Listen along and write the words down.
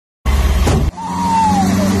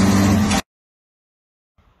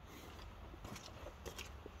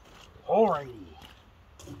Alrighty.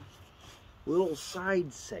 Little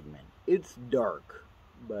side segment. It's dark,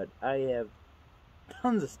 but I have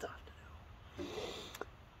tons of stuff to do.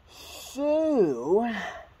 So,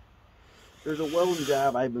 there's a welding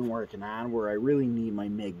job I've been working on where I really need my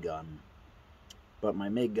MIG gun. But my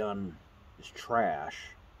MIG gun is trash.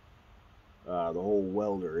 The whole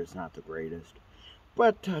welder is not the greatest.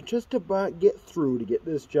 But just to get through to get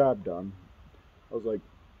this job done, I was like,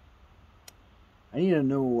 I need a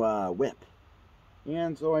new whip.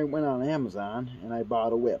 And so I went on Amazon and I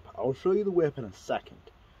bought a whip. I'll show you the whip in a second.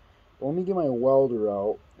 But let me get my welder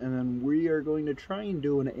out, and then we are going to try and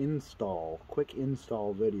do an quick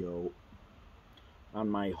install video on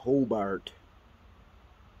my Hobart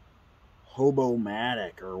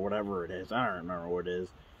Hobomatic or whatever it is. I don't remember what it is.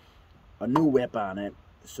 A new whip on it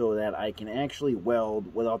so that I can actually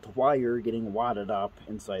weld without the wire getting wadded up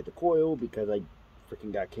inside the coil because I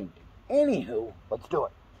freaking got kinked. Anywho, let's do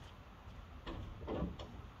it.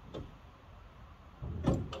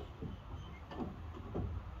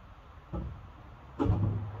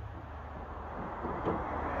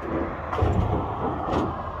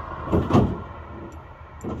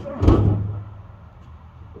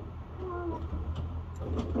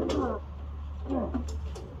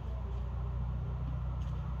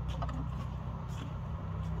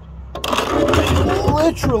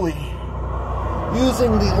 Literally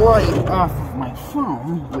using the light off of my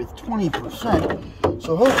phone with 20%,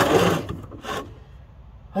 so hopefully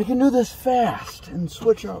I can do this fast and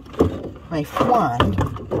switch up my wand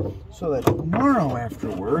so that tomorrow after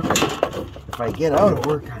work, if I get out of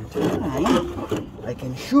work on time, I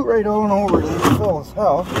can shoot right on over to this fellow's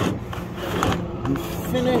house and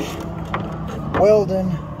finish welding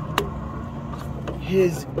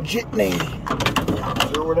his jitney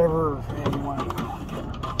or whatever you want to call it.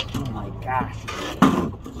 Oh my gosh.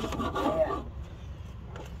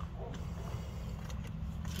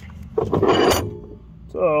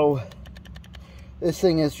 So this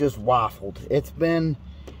thing is just waffled. It's been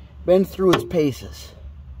through its paces.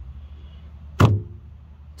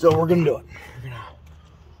 So we're gonna do it. We're gonna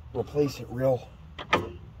replace it real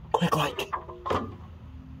quick like.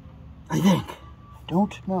 I think. I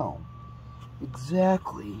don't know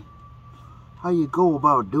exactly how you go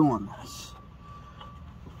about doing this.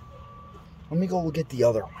 Let me go get the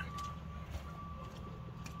other one.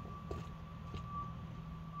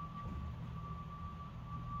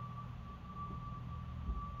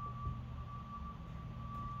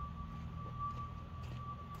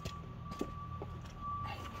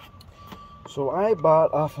 So I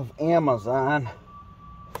bought off of Amazon.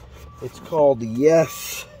 It's called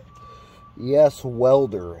Yes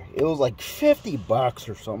Welder. It was like 50 bucks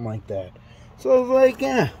or something like that. So I was like,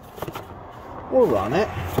 yeah, we'll run it.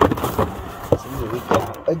 Let's see what we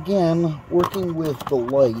got. Again, working with the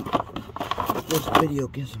light that this video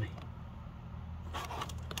gives me.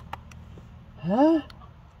 Huh?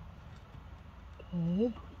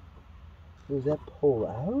 Okay. Does that pull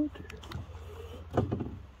out?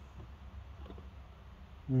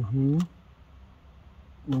 Mm-hmm.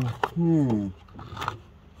 Mm-hmm.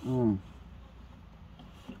 Mm.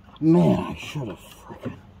 Man, I should have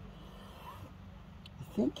freaking... I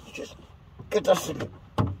think you just get this thing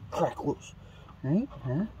crack loose. Right?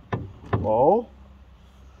 Huh? Oh.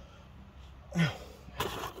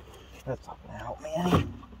 That's not gonna help me any.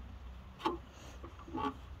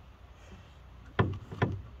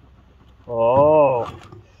 Oh.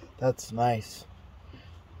 That's nice.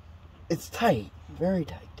 It's tight. Very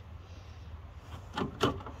tight.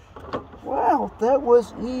 Wow, that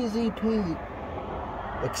was easy peasy.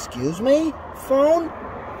 Excuse me? Phone?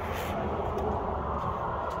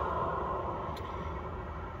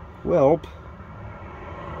 Welp.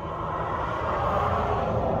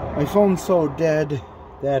 My phone's so dead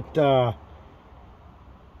that,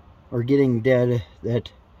 or getting dead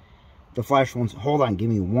that the flash won't... Hold on, give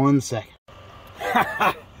me 1 second.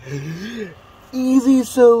 Easy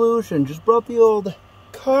solution. Just brought the old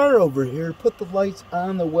car over here, put the lights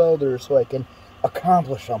on the welder so I can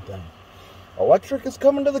accomplish something. Electric is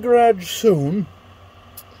coming to the garage soon,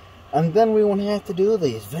 and then we won't have to do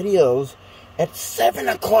these videos at 7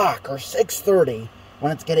 o'clock or 6:30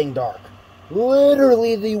 when it's getting dark.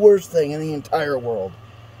 Literally the worst thing in the entire world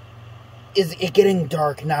is it getting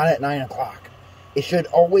dark not at 9 o'clock. It should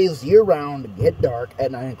always year-round get dark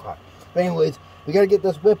at 9 o'clock. But anyways, we gotta get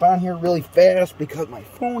this whip on here really fast because my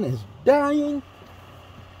phone is dying.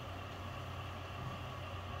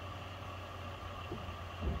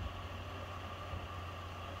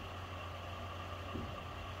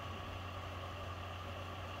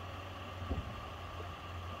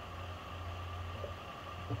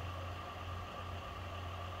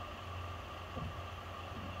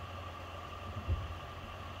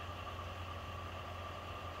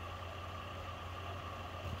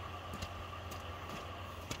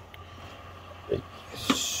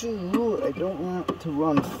 So I don't want to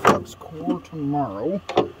run flux core tomorrow.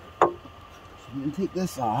 So I'm going to take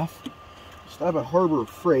this off. Stop at Harbor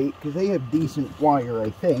Freight because they have decent wire, I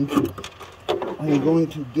think. I'm going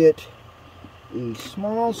to get a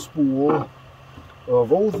small spool of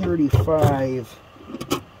 035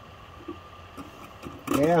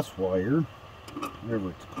 gas wire, whatever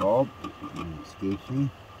it's called. It escapes me.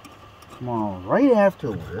 Tomorrow, right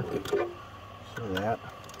after work. So that.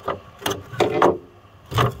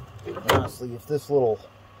 Honestly, if this little,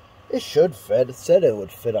 it should fit. It said it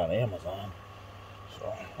would fit on Amazon.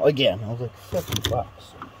 So again, I was like $50.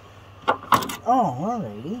 Oh,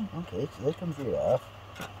 alrighty. Okay, so that comes right off.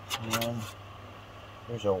 And then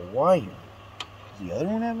there's a wire. Does the other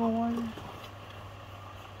one have a wire?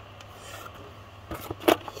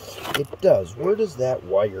 It does. Where does that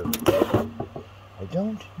wire go? I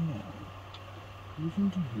don't know. Who's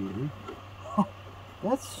into here? Oh,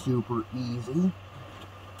 that's super easy.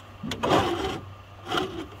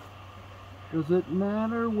 Does it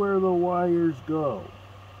matter where the wires go?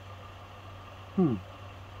 I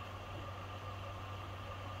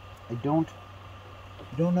don't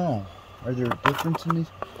know. Are there differences in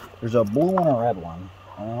these? There's a blue one and a red one.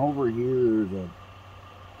 And over here there's a,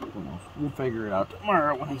 I don't know. We'll figure it out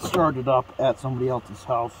tomorrow when I start it up at somebody else's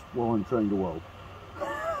house while I'm trying to weld.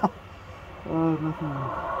 Nothing.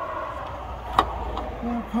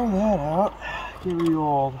 Yeah, pull that out. Give you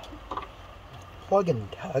old plug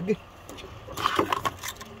and tug.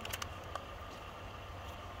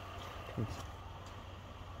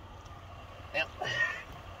 Yep.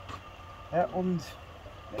 That one's.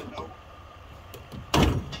 There you go.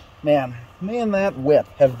 Man, that whip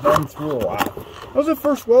has been through a lot. That was the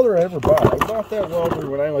first welder I ever bought. I bought that welder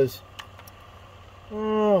when I was,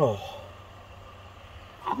 I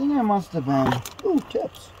think I must have been,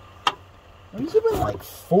 tips. I must have been like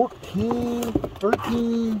 14,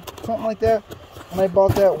 13, something like that, when I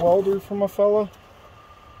bought that welder from a fella.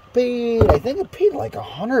 I think I paid like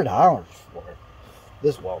 $100 for it.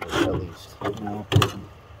 This welder, at least. You know,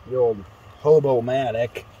 the old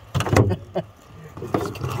Hobo-matic.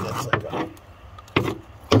 Just kidding, that's like a... Okay.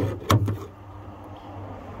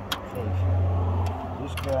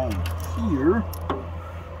 This guy in here.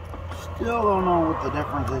 Still don't know what the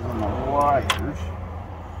difference is in the wires.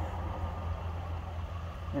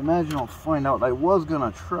 I imagine I'll find out. I was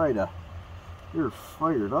gonna try to get her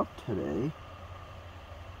fired up today.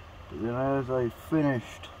 But then as I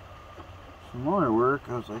finished some other work,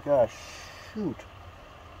 I was like, ah, shoot.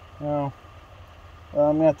 Well,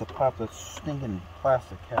 I'm gonna have to pop this stinking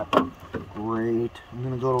plastic cap. Great. I'm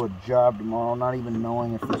gonna go to a job tomorrow, not even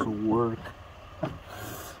knowing if this will work.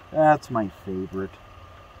 That's my favorite.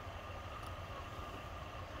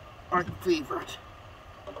 My favorite.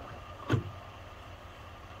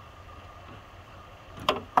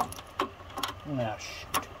 Ah,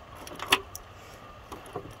 shoot.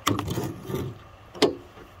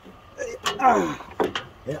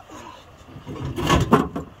 Yeah.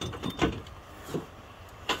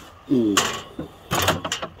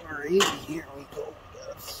 Alright, here we go.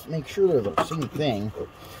 Let's make sure they're the same thing.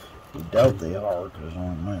 I doubt they are, because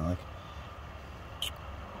I might like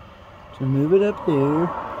to move it up there.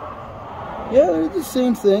 Yeah, they're the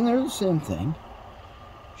same thing. They're the same thing.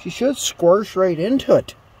 She should squish right into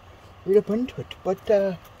it. Right up into it. But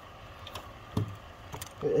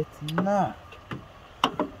it's not.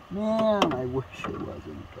 Man, I wish it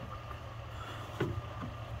wasn't.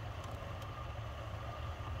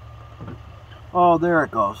 Oh, there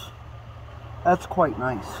it goes. That's quite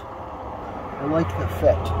nice. I like the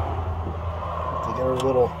fit. To get a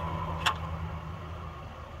little...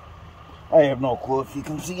 I have no clue if you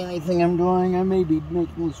can see anything I'm doing. I may be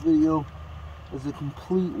making this video as a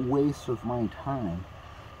complete waste of my time.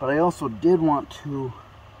 But I also did want to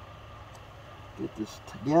get this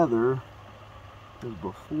together, because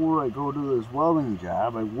before I go do this welding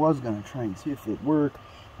job, I was going to try and see if it worked.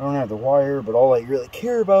 I don't have the wire, but all I really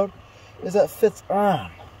care about is that it fits on.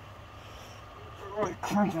 I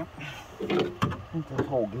crank this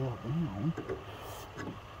whole deal down.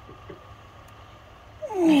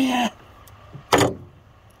 Yeah.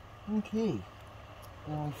 Okay.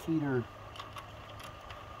 Now I feed her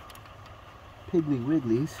Piggly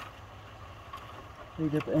Wigglies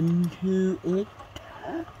right up into it.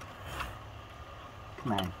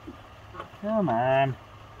 Come on. Come on.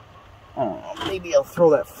 I don't know. Maybe I'll throw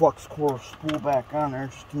that flux core spool back on there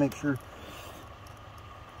just to make sure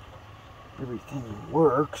everything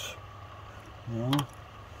works. You know,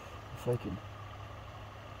 if I can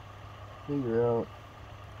figure out.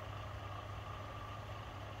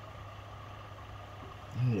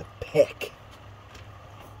 I need a pick.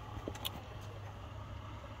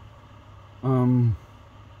 I'll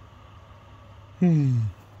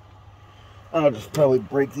just probably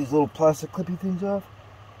break these little plastic clippy things off.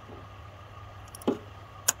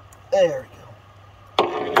 There we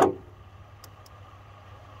go.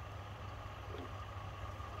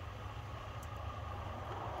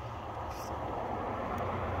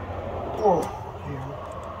 Oh,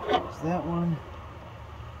 here's that one.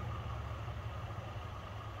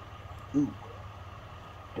 Ooh,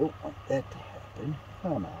 don't want that to happen.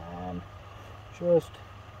 Come on, just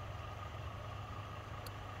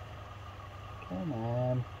come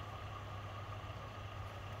on.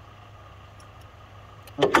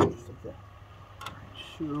 Okay, just like that.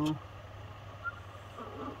 So,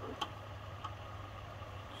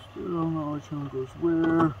 still don't know which one goes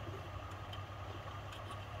where.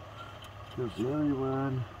 There's the other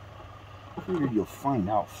one. I figured you'll find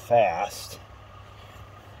out fast.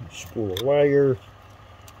 Spool of wire.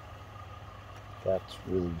 That's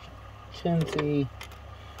really chintzy.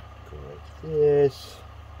 Go like this.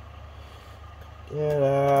 Cut that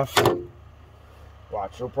off.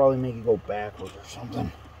 Watch, it'll probably make it go backwards or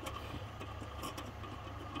something.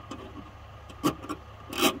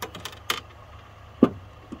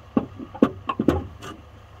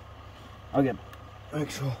 I'll get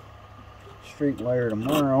actual straight wire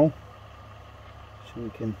tomorrow so we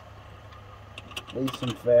can lay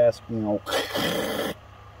some fast, you know,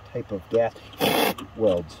 type of gas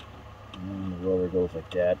welds. And then the welder goes like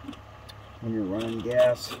that. When you're running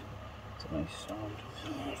gas, it's a nice sound.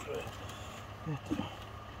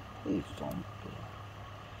 Please don't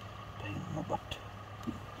bang my butt.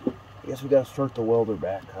 I guess we gotta start the welder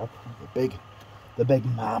back up. The big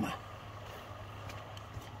mama.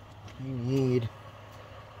 We need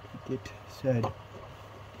to get said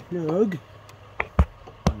plug.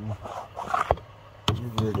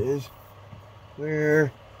 Here it is.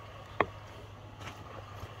 Where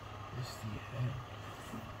is the head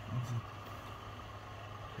of the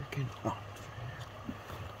freaking? Oh,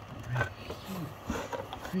 right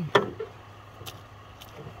here.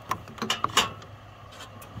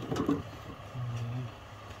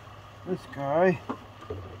 This guy.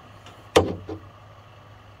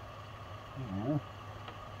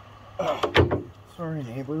 Sorry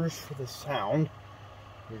neighbors for the sound.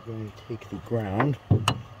 We're going to take the ground. I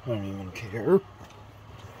don't even care.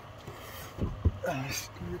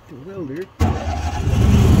 Start the welder.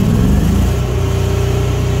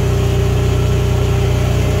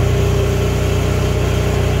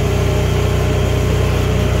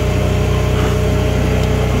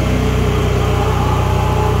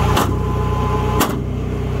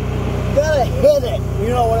 Gotta hit it, you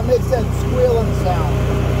know, when it makes that squealing sound.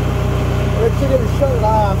 Or it's gonna shut it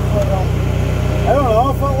off. I don't know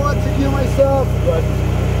if I want to do myself, but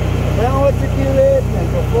if I don't want to do it,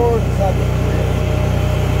 then go forward and second.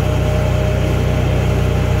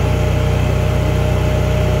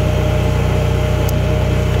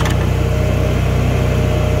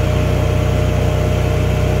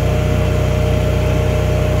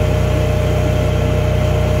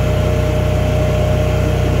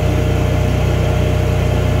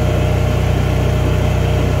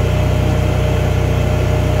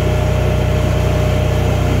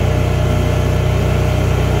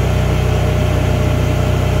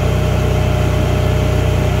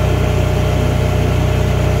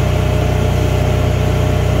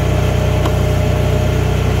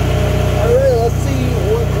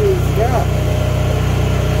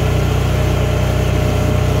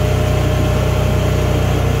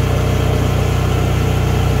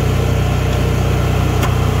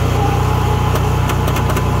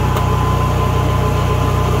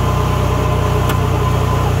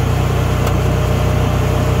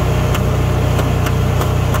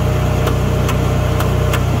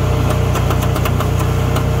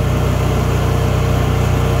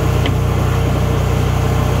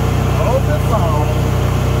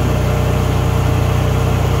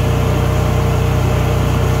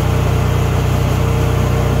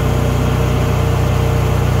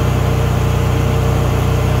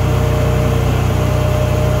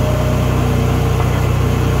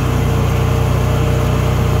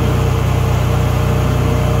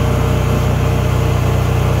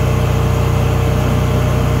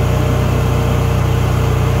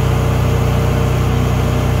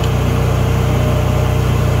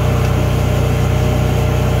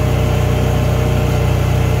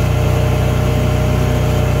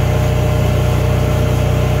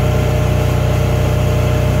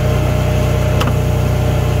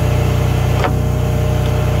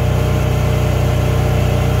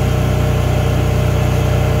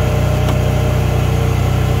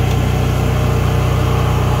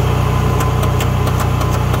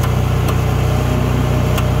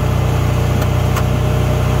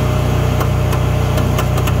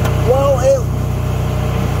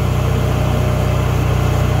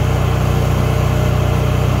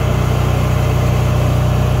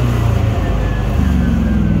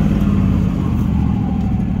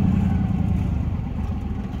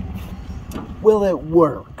 Well, it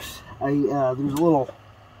works. There's a little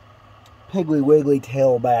piggly wiggly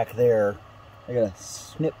tail back there. I gotta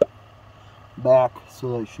snip back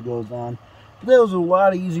so that she goes on. But that was a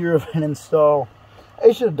lot easier of an install.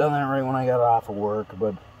 I should have done that right when I got off of work,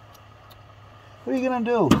 but what are you gonna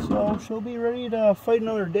do? So she'll be ready to fight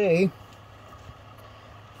another day.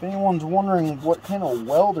 If anyone's wondering what kind of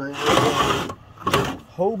welder it is,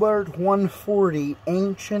 Hobart 140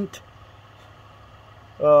 ancient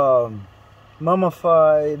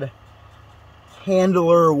mummified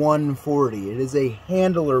handler 140. It is a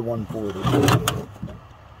handler 140.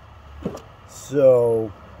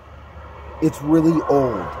 So it's really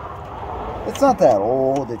old. It's not that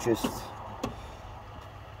old, it's just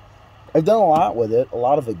I've done a lot with it, a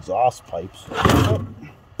lot of exhaust pipes.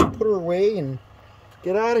 Put her away and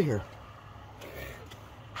get out of here.